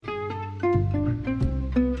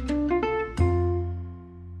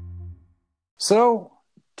So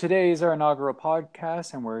today is our inaugural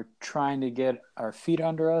podcast, and we're trying to get our feet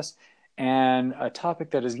under us. And a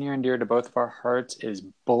topic that is near and dear to both of our hearts is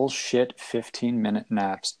bullshit 15-minute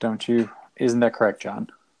naps. Don't you? Isn't that correct, John?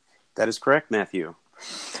 That is correct, Matthew.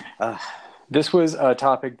 This was a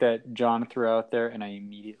topic that John threw out there, and I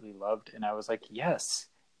immediately loved. And I was like, yes,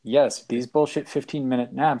 these bullshit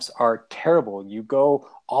 15-minute naps are terrible. You go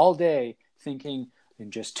all day thinking, in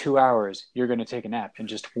just 2 hours, you're going to take a nap. In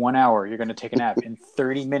just 1 hour, you're going to take a nap. In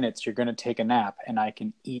 30 minutes, you're going to take a nap. And I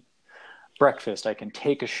can eat breakfast. I can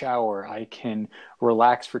take a shower. I can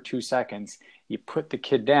relax for 2 seconds. You put the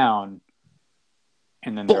kid down,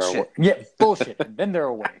 and then they're awake. Yeah, bullshit. And then they're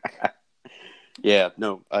awake. Yeah,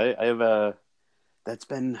 no, I have that's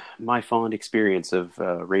been my fond experience of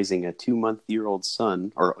raising a 2-month-old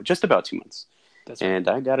son, or just about 2 months. That's right. And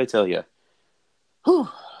I got to tell you,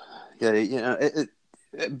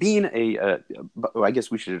 being I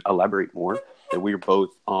guess we should elaborate more that we're both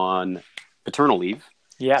on paternal leave.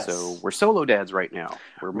 Yes. So we're solo dads right now.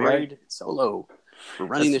 We're married solo. We're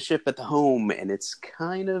running the ship at the home, and it's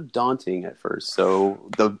kind of daunting at first. So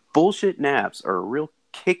the bullshit naps are a real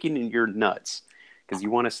kicking in your nuts because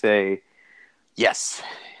you want to say, yes,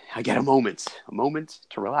 I get a moment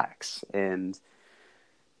to relax. And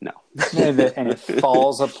no. and it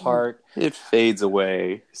falls apart. It fades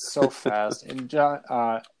away so fast. And John,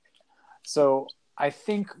 so I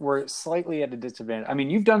think we're slightly at a disadvantage. I mean,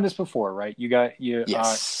 you've done this before, right?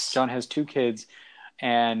 Yes. John has 2 kids,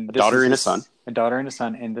 and a daughter and a son. A daughter and a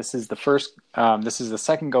son, and this is the first. This is the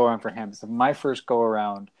second go around for him. This is my first go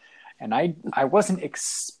around, and I wasn't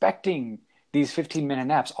expecting these 15-minute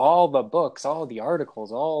naps. All the books, all the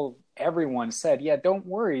articles, everyone said, yeah, don't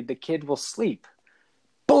worry, the kid will sleep.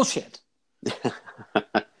 Bullshit.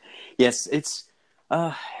 Yes, it's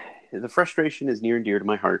the frustration is near and dear to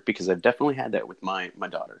my heart because I've definitely had that with my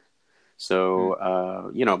daughter.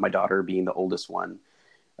 So, my daughter being the oldest one,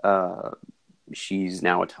 she's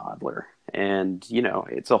now a toddler. And,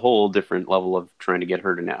 it's a whole different level of trying to get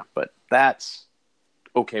her to nap. But that's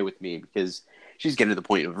okay with me because she's getting to the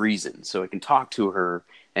point of reason. So I can talk to her,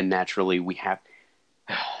 and naturally we have...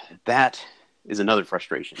 That is another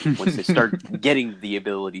frustration. Once they start getting the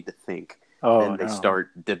ability to think, then they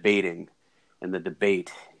start debating. And the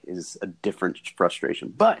debate is a different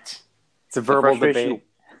frustration. But it's a verbal debate.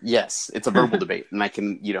 Yes, it's a verbal debate. And I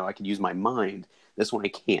can use my mind. This one I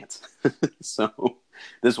can't. So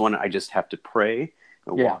this one I just have to pray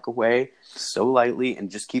and walk away so lightly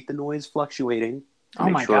and just keep the noise fluctuating.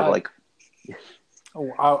 My God.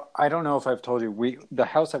 I don't know if I've told you, the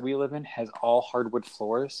house that we live in has all hardwood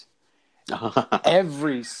floors.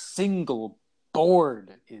 Every single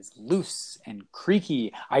board is loose and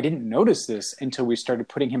creaky. I didn't notice this until we started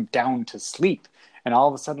putting him down to sleep. And all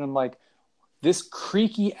of a sudden I'm like, this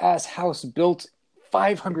creaky ass house built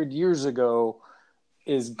 500 years ago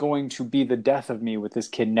is going to be the death of me with this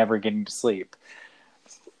kid never getting to sleep.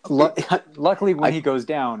 Luckily, when he goes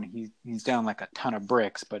down, he's down like a ton of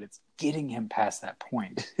bricks, but it's getting him past that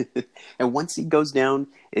point. And once he goes down,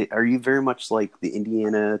 are you very much like the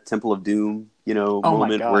Indiana Temple of Doom,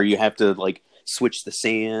 moment where you have to like switch the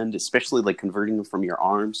sand, especially like converting him from your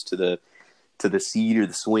arms to the seat or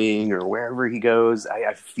the swing or wherever he goes?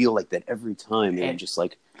 I feel like that every time, and just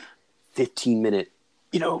like 15-minute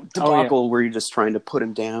debacle where you're just trying to put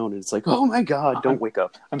him down, and it's like, oh my God, don't wake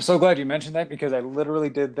up. I'm so glad you mentioned that because I literally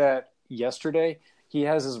did that yesterday. He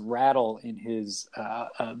has his rattle in his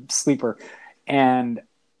sleeper, and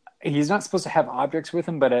he's not supposed to have objects with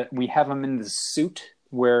him, but we have him in the suit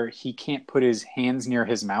where he can't put his hands near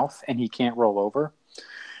his mouth and he can't roll over.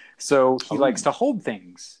 So he likes to hold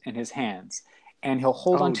things in his hands, and he'll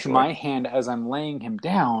hold onto my hand as I'm laying him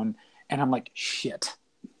down, and I'm like, shit,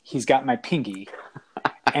 he's got my pinky.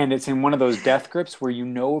 And it's in one of those death grips where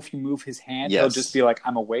if you move his hand, he'll just be like,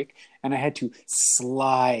 I'm awake. And I had to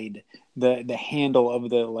slide the handle of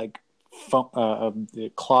the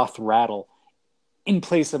the cloth rattle in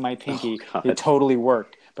place of my pinky. It totally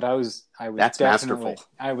worked. But I was That's definitely masterful.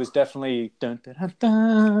 I was definitely dun, dun,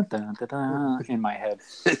 dun, dun, dun, dun, in my head.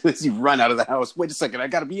 As you run out of the house, wait a second, I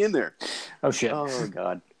got to be in there. Oh shit! Oh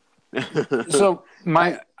God. So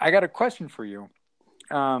I got a question for you.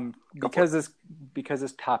 Because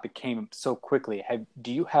this topic came so quickly,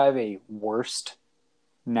 do you have a worst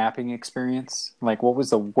napping experience? Like, what was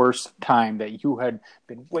the worst time that you had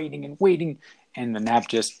been waiting and the nap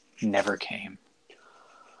just never came?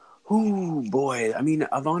 Oh boy, I mean,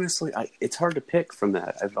 it's hard to pick from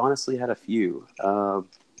that. I've honestly had a few.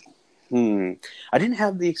 I didn't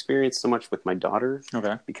have the experience so much with my daughter.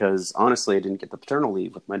 Okay. Because honestly, I didn't get the paternal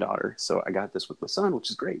leave with my daughter. So I got this with my son, which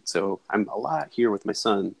is great. So I'm a lot here with my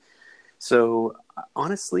son. So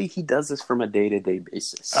honestly, he does this from a day-to-day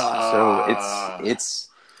basis. So Uh, it's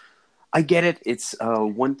I get it. It's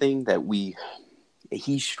one thing that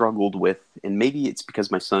he struggled with, and maybe it's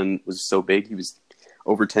because my son was so big. He was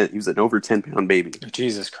over 10. He was an over 10-pound baby,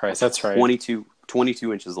 Jesus Christ, that's right. 22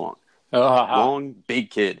 inches long, Uh, long,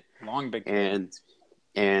 big kid, long big kid.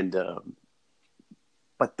 and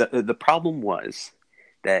but the problem was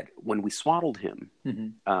that when we swaddled him,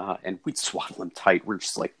 and we'd swaddle him tight, we're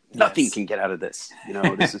just like, nothing Yes. can get out of this.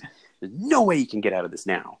 There's no way you can get out of this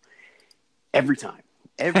now. Every time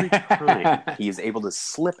he is able to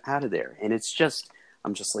slip out of there, and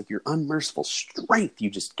I'm just like, your unmerciful strength, you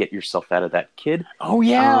just get yourself out of that, kid. Oh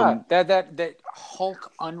yeah, that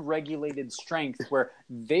Hulk unregulated strength where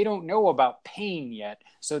they don't know about pain yet,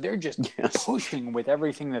 so they're just pushing with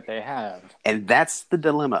everything that they have. And that's the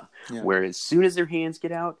dilemma, Yeah. where as soon as their hands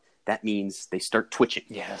get out, that means they start twitching.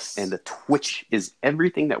 Yes. And the twitch is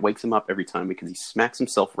everything that wakes him up every time, because he smacks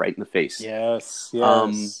himself right in the face. Yes.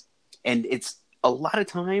 And it's a lot of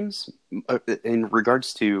times, in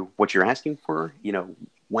regards to what you're asking for,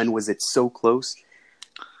 when was it so close?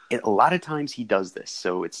 A lot of times he does this.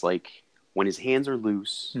 So it's like when his hands are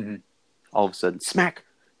loose, all of a sudden, smack,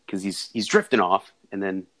 because he's drifting off, and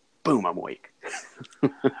then boom, I'm awake.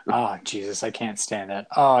 Oh, Jesus, I can't stand that.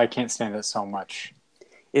 Oh, I can't stand that so much.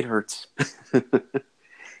 It hurts.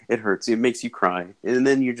 It hurts. It makes you cry. And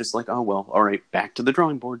then you're just like, oh, well, all right, back to the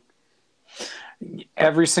drawing board.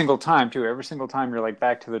 Every single time, too. Every single time you're like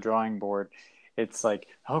back to the drawing board. It's like,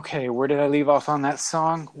 okay, where did I leave off on that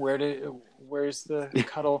song? Where's the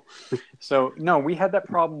cuddle? So, no, we had that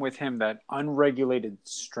problem with him, that unregulated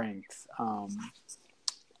strength.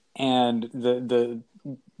 And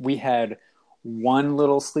we had one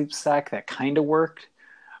little sleep sack that kind of worked,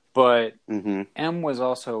 but M was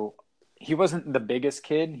also, he wasn't the biggest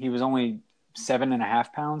kid. He was only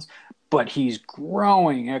 7.5 pounds, but he's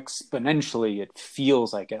growing exponentially. It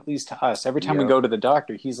feels like, at least to us. Every time we go to the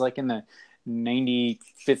doctor, he's like in the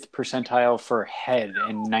 95th percentile for head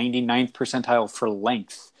and 99th percentile for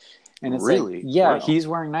length. And it's really? like, yeah, wow. He's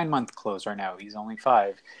wearing 9-month clothes right now. He's only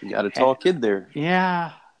 5. You got a tall kid there.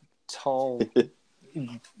 Yeah, tall,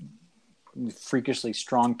 freakishly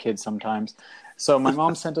strong kid sometimes. So my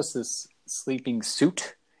mom sent us this sleeping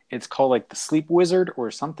suit. It's called like the Sleep Wizard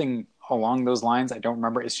or something along those lines. I don't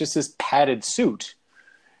remember. It's just this padded suit.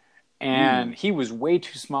 And he was way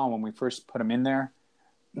too small when we first put him in there.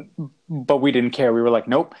 But we didn't care. We were like,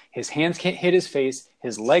 nope, his hands can't hit his face.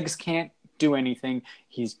 His legs can't do anything.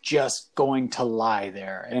 He's just going to lie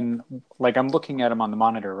there. And like, I'm looking at him on the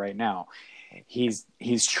monitor right now. He's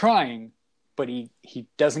trying, but he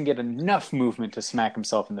doesn't get enough movement to smack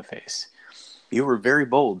himself in the face. You were very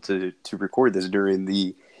bold to record this during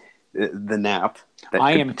the nap. That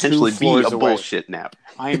I could am potentially 2 be floors a away. bullshit nap.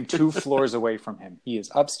 I am 2 floors away from him. He is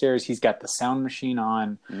upstairs. He's got the sound machine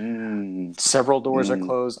on. Several doors are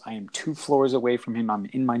closed. I am 2 floors away from him. I'm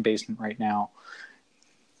in my basement right now.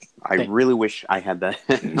 I really wish I had that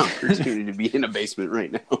opportunity to be in a basement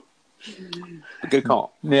right now. Good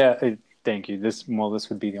call. Yeah, thank you. This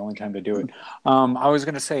would be the only time to do it. I was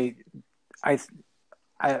going to say, I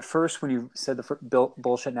at first, when you said the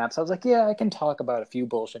bullshit naps, I was like, yeah, I can talk about a few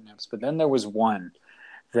bullshit naps. But then there was one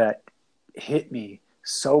that hit me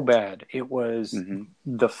so bad. It was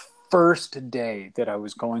the first day that I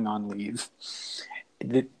was going on leave.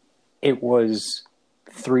 It was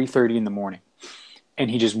 3:30 in the morning,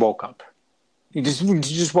 and he just woke up. He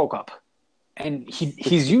just woke up. And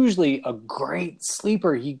he's usually a great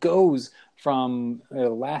sleeper. He goes from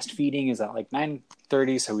last feeding is at like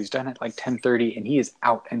 9:30, so he's done at like 10:30, and he is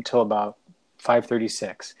out until about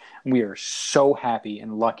 5:36. We are so happy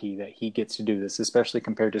and lucky that he gets to do this, especially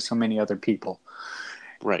compared to so many other people.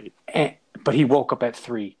 Right. But he woke up at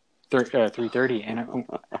 3:30, and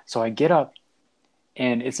so I get up,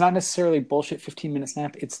 and it's not necessarily bullshit 15 minutes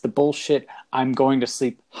nap. It's the bullshit I'm going to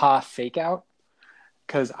sleep fake out,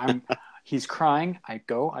 because he's crying. I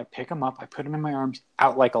pick him up, I put him in my arms,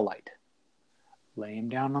 out like a light. Lay him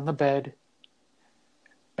down on the bed,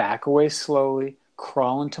 back away slowly,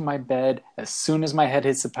 crawl into my bed. As soon as my head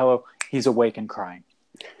hits the pillow, he's awake and crying.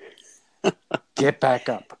 Get back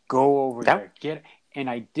up. Go over there. And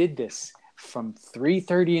I did this from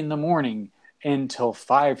 3:30 in the morning until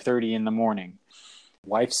 5:30 in the morning.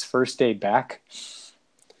 Wife's first day back.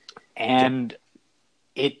 And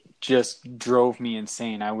it just drove me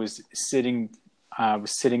insane. I was sitting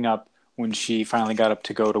up when she finally got up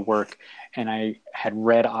to go to work, and I had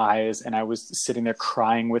red eyes, and I was sitting there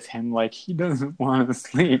crying with him like, he doesn't want to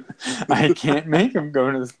sleep. I can't make him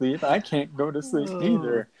go to sleep. I can't go to sleep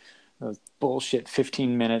either. Those bullshit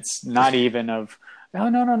 15 minutes, not even of No,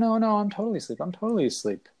 no, no, no, no. I'm totally asleep. I'm totally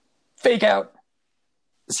asleep. Fake out.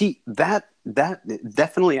 See, that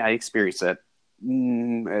definitely I experienced that.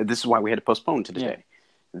 This is why we had to postpone to Yeah. today,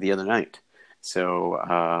 the other night.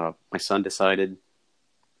 So my son decided,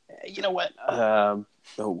 you know what?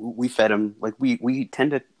 We fed him. Like we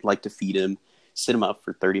tend to like to feed him, sit him up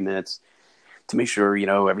for 30 minutes to make sure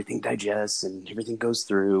everything digests and everything goes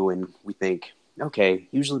through. And we think, okay,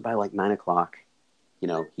 usually by like 9 o'clock,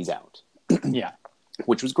 he's out, Yeah.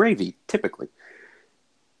 which was gravy typically.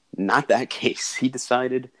 Not that case. He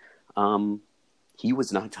decided he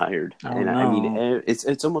was not tired, Oh and I mean, no.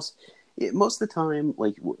 it's almost most of the time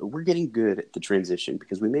like we're getting good at the transition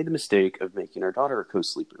because we made the mistake of making our daughter a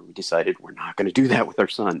co-sleeper. We decided we're not going to do that with our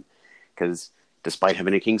son because despite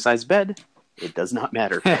having a king size bed, it does not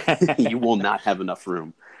matter. You will not have enough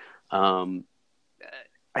room. Um,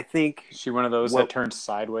 I think She one of those that turns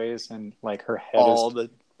sideways and like her head all is. the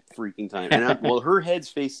freaking time, and well, her head's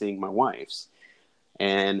facing my wife's.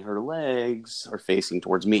 And her legs are facing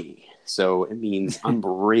towards me. So it means I'm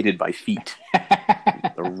berated by feet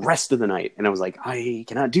the rest of the night. And I was like, I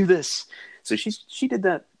cannot do this. So she did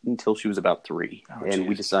that until she was about 3. Oh, and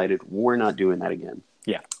we geez. decided we're not doing that again.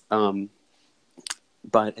 Yeah.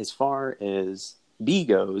 But as far as B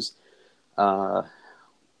goes, we're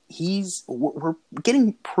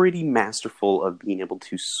getting pretty masterful of being able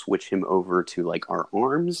to switch him over to like our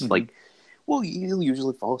arms. Mm-hmm. Like, well, he'll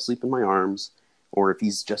usually fall asleep in my arms. Or if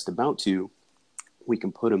he's just about to, we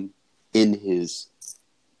can put him in his,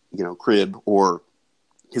 crib or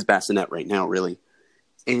his bassinet right now, really.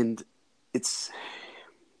 And it's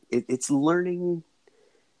learning.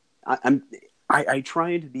 I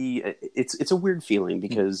try to be. It's a weird feeling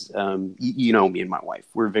because me and my wife,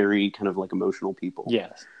 we're very kind of like emotional people.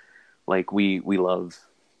 Yes. Like we love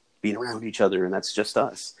being around each other, and that's just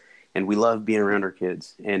us. And we love being around our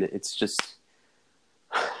kids, and it's just.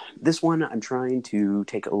 This one, I'm trying to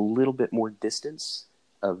take a little bit more distance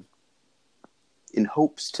in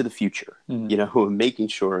hopes to the future, making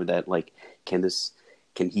sure that like, can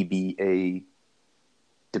he be a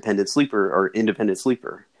dependent sleeper or independent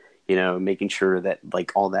sleeper, making sure that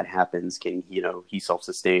like all that happens. Can, he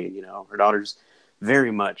self-sustain, our daughter's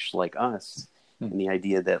very much like us. And the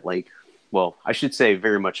idea that like, well, I should say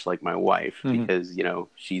very much like my wife because,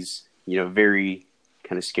 she's, very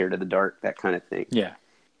kind of scared of the dark, that kind of thing. Yeah.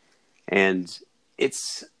 And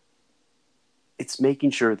it's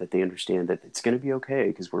making sure that they understand that it's going to be okay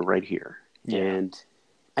because we're right here. Yeah. And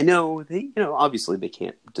I know they, obviously they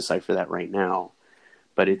can't decipher that right now,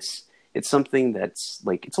 but it's something that's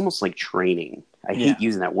like, it's almost like training. I hate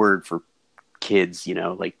using that word for kids,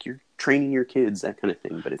 like you're training your kids, that kind of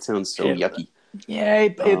thing, but it sounds so yucky. Yeah,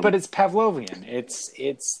 but it's Pavlovian.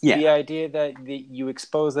 It's the idea that you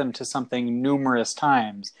expose them to something numerous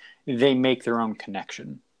times, they make their own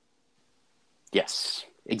connection. Yes,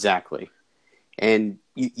 exactly. And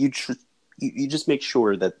you just make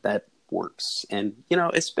sure that works. And,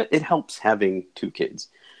 it helps having 2 kids.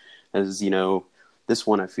 As, this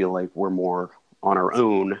one I feel like we're more on our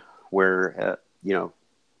own where,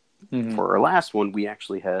 for our last one, we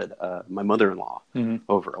actually had my mother-in-law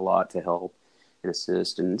over a lot to help and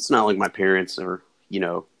assist. And it's not like my parents or,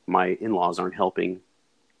 my in-laws aren't helping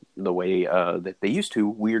the way that they used to.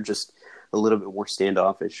 We're just a little bit more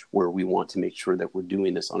standoffish where we want to make sure that we're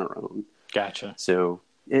doing this on our own. Gotcha. So,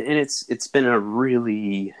 and it's been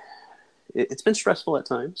it's been stressful at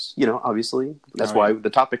times, obviously. That's why the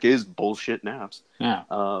topic is bullshit naps. Yeah.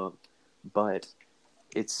 But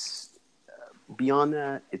it's beyond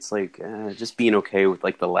that. It's like just being okay with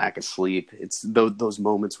like the lack of sleep. It's those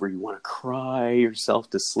moments where you want to cry yourself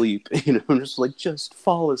to sleep, just like, just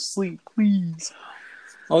fall asleep, please.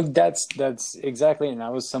 Well, that's exactly, and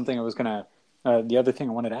that was something I was gonna. The other thing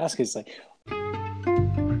I wanted to ask is like,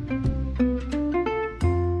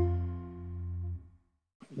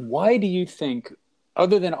 why do you think,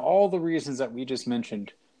 other than all the reasons that we just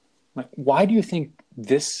mentioned, like, why do you think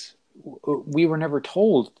we were never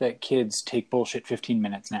told that kids take bullshit 15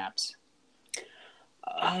 minutes naps?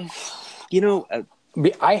 All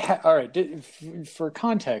right. For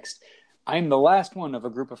context, I'm the last one of a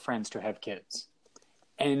group of friends to have kids.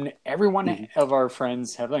 And every one of our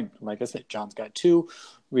friends have, like I said, John's got 2.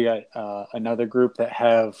 We got another group that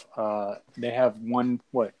they have one,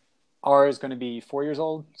 R is going to be 4 years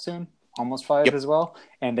old soon, almost 5 as well.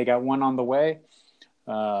 And they got one on the way.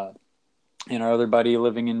 And our other buddy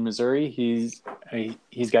living in Missouri, he's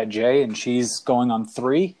got Jay, and she's going on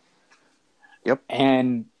 3. Yep.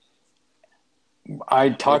 And I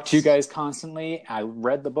talked to you guys constantly. I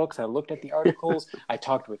read the books. I looked at the articles. I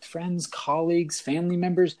talked with friends, colleagues, family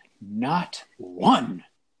members. Not one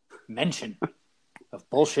mention of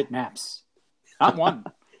bullshit naps. Not one.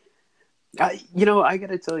 I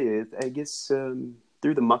gotta tell you, I guess through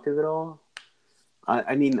the muck of it all,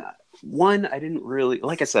 I mean, one, I didn't really,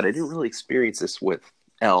 like I said, I didn't really experience this with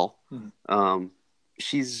Elle. Mm-hmm.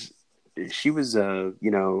 She was,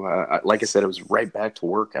 like I said, I was right back to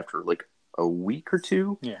work after like a week or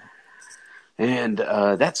two. Yeah. And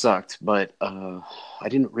that sucked, but I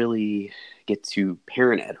didn't really get to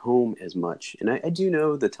parent at home as much. And I do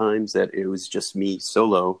know the times that it was just me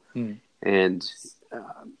solo. And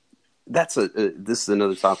this is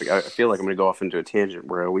another topic. I feel like I'm going to go off into a tangent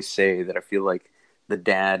where I always say that I feel like the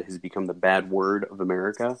dad has become the bad word of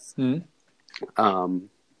America.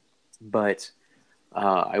 But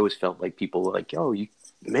I always felt like people were like, "Oh,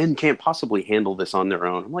 men can't possibly handle this on their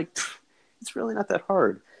own." I'm like, it's really not that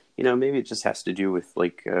hard. Maybe it just has to do with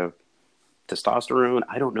like testosterone.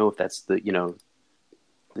 I don't know if that's the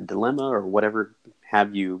dilemma or whatever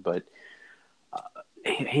have you, but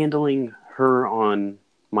handling her on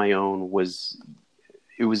my own was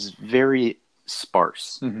very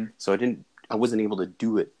sparse. Mm-hmm. So I wasn't able to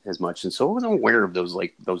do it as much, and so I wasn't aware of those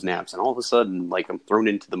naps. And all of a sudden, like, I'm thrown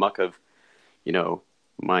into the muck of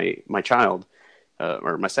my child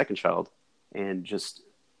or my second child, and just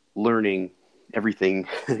learning everything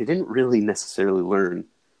I didn't really necessarily learn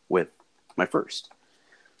with my first.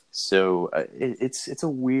 So it's a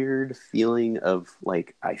weird feeling of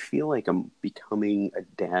like, I feel like I'm becoming a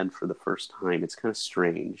dad for the first time. It's kind of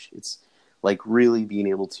strange. It's like really being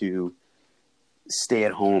able to stay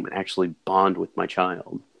at home and actually bond with my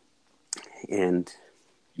child. And,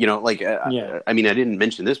 like, I mean, I didn't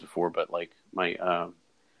mention this before, but like my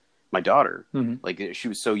daughter, mm-hmm. like, she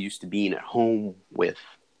was so used to being at home with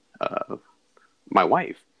my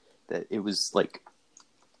wife that it was like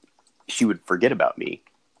she would forget about me.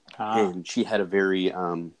 And she had a very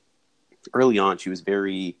early on, she was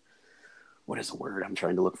very, what is the word I'm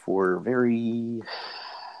trying to look for? Very,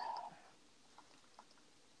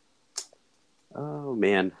 oh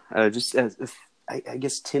man, just I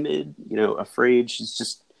guess timid, afraid. She's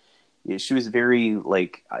just, she was very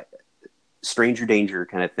like stranger danger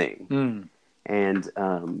kind of thing. And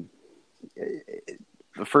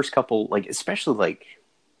the first couple, like, especially like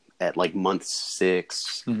at like month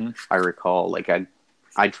 6, I recall, like,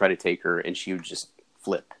 I'd try to take her and she would just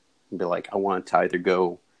flip and be like, I want to either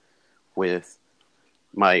go with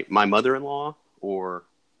my mother-in-law or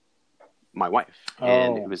my wife.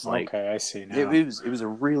 And it was like, okay, I see now. It was a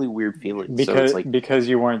really weird feeling. Because, so it's like, because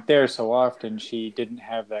you weren't there so often, she didn't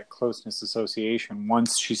have that closeness association.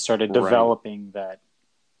 Once she started developing that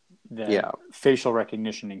facial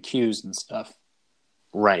recognition and cues and stuff.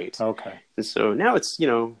 Right. Okay. And so now it's,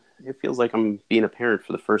 it feels like I'm being a parent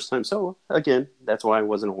for the first time. So again, that's why I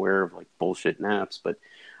wasn't aware of like bullshit naps. But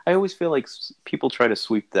I always feel like people try to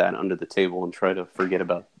sweep that under the table and try to forget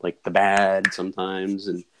about like the bad sometimes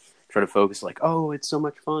and try to focus like, oh, it's so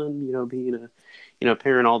much fun, being a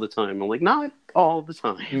parent all the time. I'm like, not all the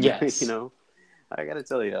time. Yes. I got to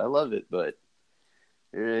tell you, I love it, but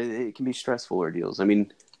it can be stressful ordeals. I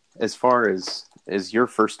mean, as far as your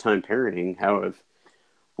first time parenting,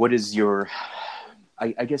 what is your,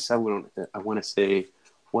 I guess I want to say,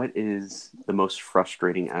 what is the most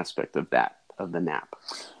frustrating aspect of the nap?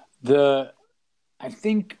 I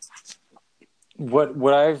think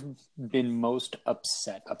what I've been most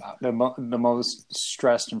upset about, the most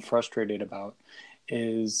stressed and frustrated about,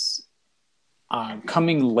 is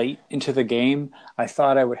coming late into the game. I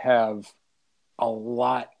thought I would have a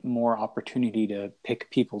lot more opportunity to pick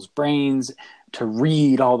people's brains, to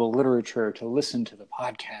read all the literature, to listen to the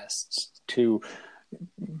podcasts, to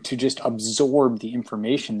just absorb the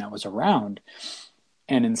information that was around.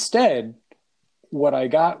 And instead, what I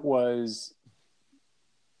got was,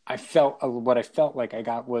 what I felt like I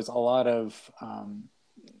got was a lot of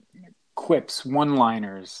quips,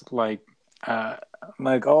 one-liners, like,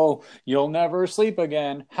 oh, you'll never sleep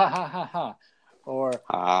again, ha ha ha ha, or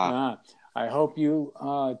I hope you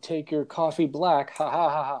take your coffee black, ha ha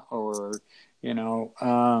ha ha, or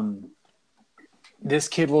this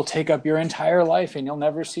kid will take up your entire life and you'll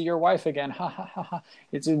never see your wife again, ha ha ha ha.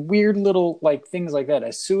 It's a weird little like things like that.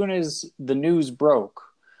 As soon as the news broke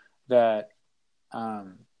that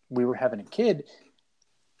we were having a kid,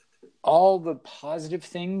 all the positive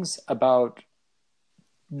things about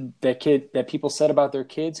that kid that people said about their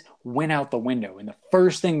kids went out the window. And the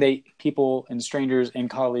first thing people and strangers and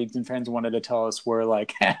colleagues and friends wanted to tell us were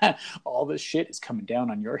like, all this shit is coming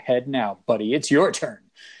down on your head now, buddy. It's your turn.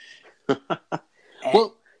 I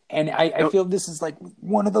feel this is like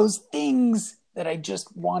one of those things that I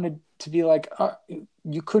just wanted to be like,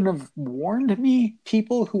 you couldn't have warned me,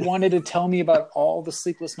 people who wanted to tell me about all the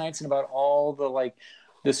sleepless nights and about all the like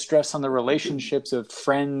the stress on the relationships of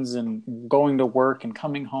friends and going to work and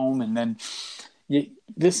coming home, and then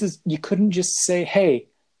you couldn't just say, hey,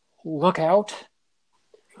 look out,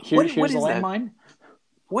 here's a is that? landmine.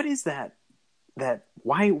 What is that? That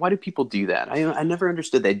why do people do that? I never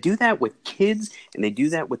understood. They do that with kids, and they do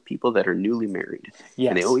that with people that are newly married. Yes.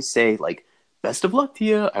 And they always say like, best of luck to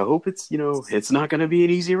you. I hope it's, it's not going to be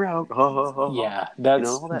an easy route. Ha, ha, ha, Yeah,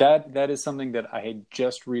 all that is something that I had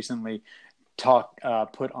just recently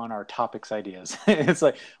put on our topics ideas. It's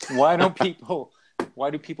like, why do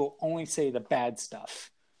people only say the bad stuff,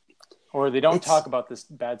 or they don't talk about this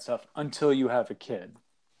bad stuff until you have a kid?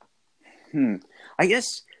 I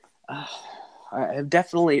guess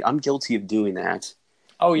I'm guilty of doing that.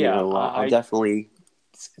 Oh yeah, I'll definitely.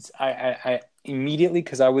 I immediately,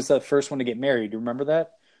 because I was the first one to get married. You remember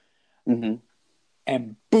that? Mm-hmm.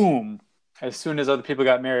 And boom, as soon as other people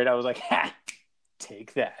got married, I was like, ha,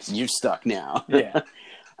 take that. You're stuck now. Yeah.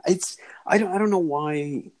 I don't know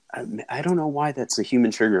why. I don't know why that's a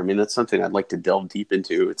human trigger. I mean, that's something I'd like to delve deep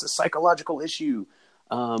into. It's a psychological issue.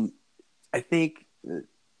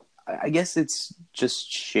 I guess it's just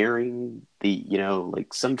sharing the,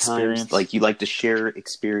 like sometimes Experience. like you like to share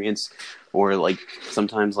experience, or like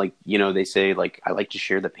sometimes like, they say like, I like to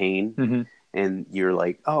share the pain. Mm-hmm. And you're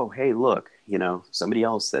like, oh, hey, look, somebody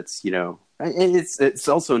else that's, it's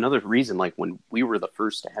also another reason, like when we were the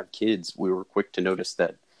first to have kids, we were quick to notice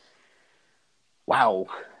that, wow,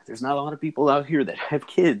 there's not a lot of people out here that have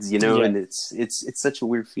kids, Yeah. and it's such a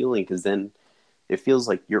weird feeling, because then it feels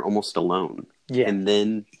like you're almost alone. Yeah. And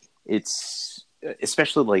then it's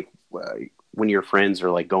especially like when your friends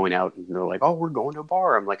are like going out and they're like, oh, we're going to a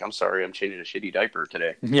bar. I'm like, I'm sorry, I'm changing a shitty diaper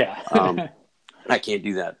today. Yeah. I can't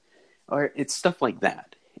do that. Or it's stuff like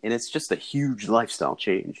that. And it's just a huge lifestyle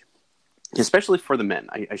change, especially for the men.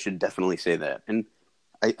 I should definitely say that. And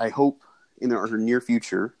I hope in our near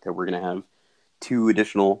future that we're going to have 2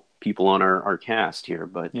 additional people on our cast here.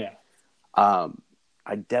 But yeah.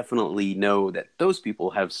 I definitely know that those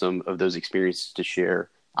people have some of those experiences to share.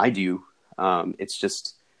 I do. It's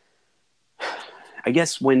just, I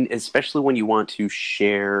guess especially when you want to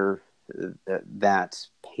share that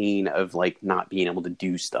pain of like not being able to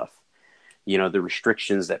do stuff, the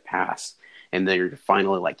restrictions that pass, and then you're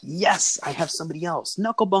finally like, yes, I have somebody else,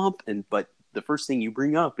 knuckle bump. But the first thing you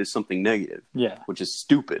bring up is something negative, Yeah. which is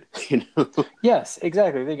stupid. Yes,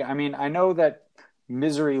 exactly. I mean, I know that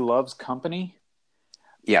misery loves company.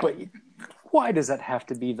 Yeah. But why does that have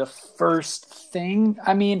to be the first thing?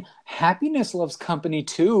 I mean, happiness loves company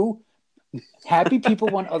too. Happy people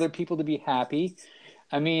want other people to be happy.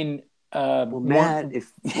 I mean, well, Matt,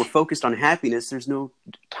 if we're focused on happiness, there's no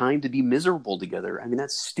time to be miserable together. I mean,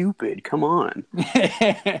 that's stupid. Come on.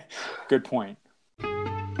 Good point.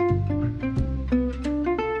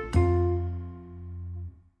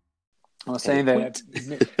 I was saying that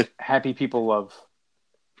happy people love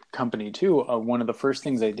company too. One of the first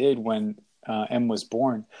things I did when Em was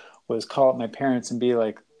born was call up my parents and be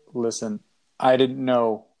like, listen, I didn't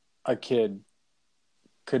know a kid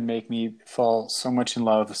could make me fall so much in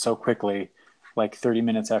love so quickly, like 30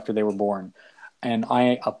 minutes after they were born. And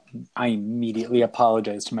I immediately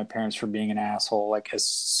apologized to my parents for being an asshole. Like as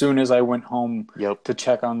soon as I went home to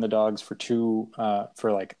check on the dogs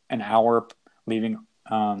for like an hour, leaving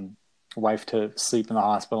wife to sleep in the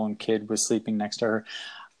hospital and kid was sleeping next to her,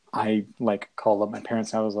 I like called up my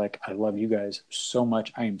parents and I was like, I love you guys so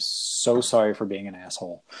much. I am so sorry for being an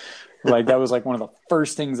asshole. Like that was like one of the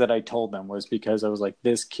first things that I told them, was because I was like,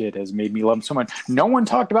 this kid has made me love him so much. No one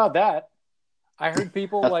talked about that. I heard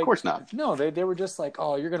people of course not. No, they were just like,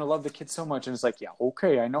 oh, you're going to love the kid so much. And it's like, yeah,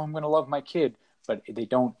 okay, I know I'm going to love my kid, but they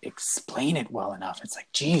don't explain it well enough. It's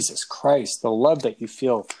like, Jesus Christ, the love that you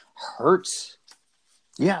feel hurts.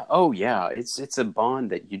 Yeah. Oh, yeah. It's a bond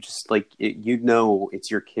that you just like.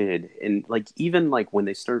 It's your kid, and like even like when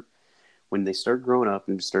they start growing up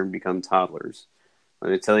and start to become toddlers.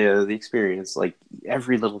 When I tell you the experience, like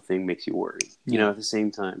every little thing makes you worry. Yeah. At the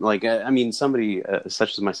same time, like I mean, somebody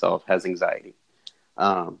such as myself has anxiety.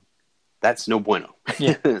 That's no bueno.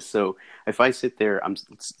 Yeah. So if I sit there, I'm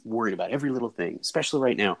worried about every little thing, especially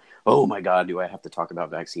right now. Oh my God, do I have to talk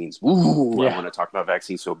about vaccines? Ooh, yeah. I want to talk about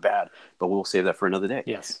vaccines so bad, but we'll save that for another day.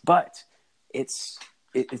 Yes. But it's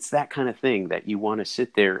that kind of thing that you want to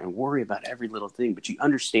sit there and worry about every little thing, but you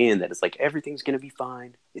understand that it's like everything's going to be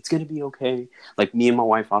fine. It's going to be okay. Like me and my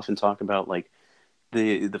wife often talk about like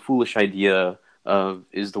the foolish idea of,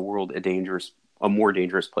 is the world a more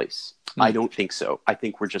dangerous place? I don't think so. I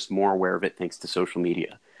think we're just more aware of it thanks to social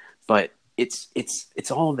media. But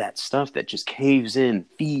it's all of that stuff that just caves in,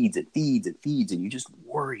 feeds and feeds and feeds, and you just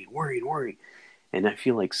worry and worry and worry. And I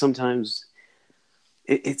feel like sometimes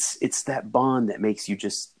it's that bond that makes you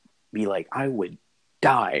just be like, I would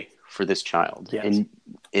die for this child. Yes.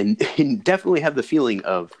 And definitely have the feeling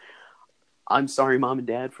of, I'm sorry, mom and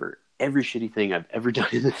dad, for every shitty thing I've ever done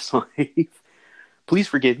in this life. Please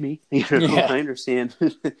forgive me. Yeah. I understand.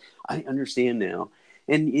 I understand now.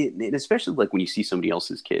 And especially like when you see somebody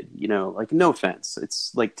else's kid, like, no offense.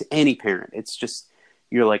 It's like to any parent. It's just,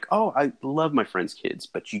 you're like, oh, I love my friends' kids,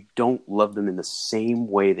 but you don't love them in the same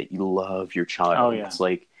way that you love your child. Oh, yeah. It's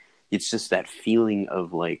like, it's just that feeling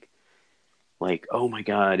of like, oh my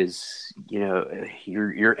God,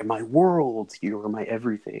 you're in my world. You're my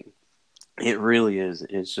everything. It really is.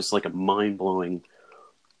 It's just like a mind-blowing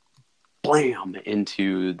blam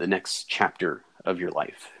into the next chapter of your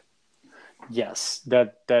life. Yes,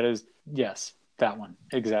 that is, yes, that one.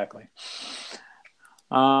 Exactly.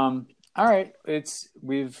 All right.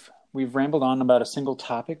 We've rambled on about a single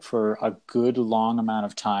topic for a good long amount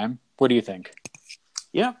of time. What do you think?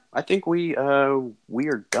 Yeah, I think we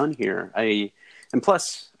are done here. And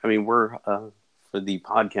plus, I mean, we're for the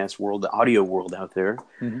podcast world, the audio world out there,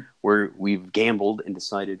 where we've gambled and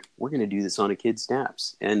decided we're going to do this on a Kid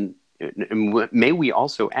Snaps. And may we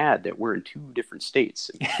also add that we're in 2 different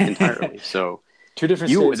states entirely. So 2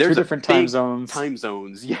 different states, 2 different time zones. Time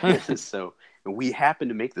zones, yes. So we happen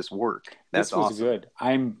to make this work. That's this was awesome. Good.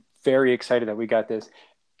 I'm very excited that we got this.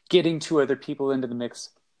 Getting 2 other people into the mix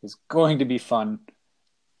is going to be fun.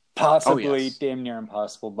 Possibly damn near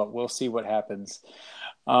impossible, but we'll see what happens.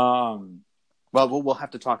 Well, we'll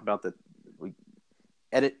have to talk about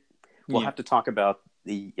edit. We'll have to talk about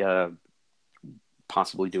the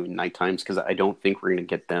possibly doing night times, because I don't think we're going to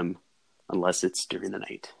get them unless it's during the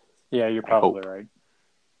night. Yeah, you're probably right.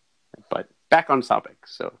 But back on topic.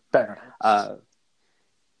 So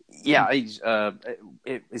yeah,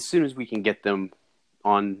 as soon as we can get them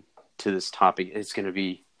on to this topic, it's going to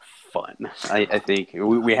be fun. I think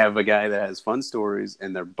we have a guy that has fun stories,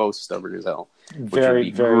 and they're both stubborn as hell.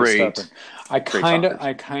 Very stubborn. I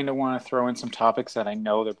kind of want to throw in some topics that I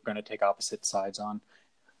know they're going to take opposite sides on.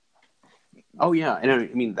 Oh yeah, and I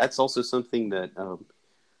mean that's also something that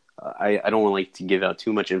I don't like to give out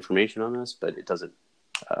too much information on this, but it doesn't.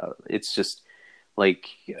 It's just like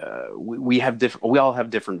we all have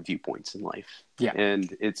different viewpoints in life. Yeah,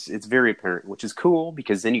 and it's very apparent, which is cool,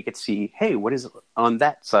 because then you get to see, hey, what is on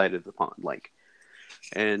that side of the pond like,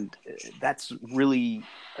 and that's really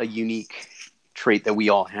a unique trait that we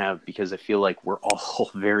all have, because I feel like we're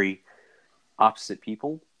all very opposite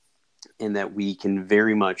people, in that we can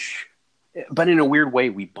very much, but in a weird way,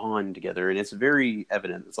 we bond together, and it's very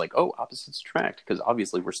evident. It's like, oh, opposites attract, because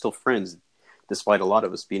obviously we're still friends, despite a lot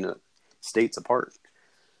of us being states apart.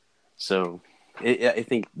 So I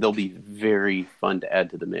think they'll be very fun to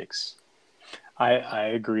add to the mix. I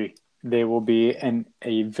agree. They will be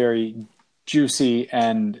a very juicy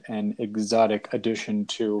and exotic addition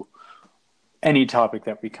to any topic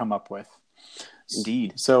that we come up with.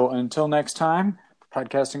 Indeed. So until next time,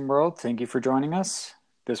 Podcasting World, thank you for joining us.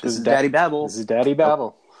 This is Daddy Babble. This is Daddy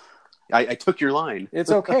Babble. Oh, I took your line.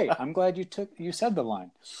 It's okay. I'm glad you said the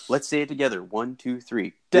line. Let's say it together. 1, 2,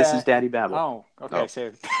 3. This is Daddy Babble. Oh, okay. Say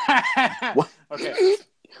it. Okay.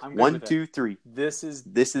 1, 2, 3. This is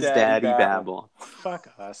Daddy Babble. Fuck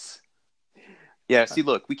us. Yeah, see,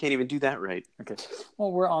 look, we can't even do that right. Okay.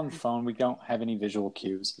 Well, we're on the phone. We don't have any visual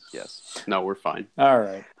cues. Yes. No, we're fine. All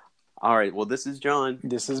right. Well, this is John.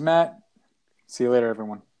 This is Matt. See you later,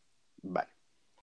 everyone. Bye.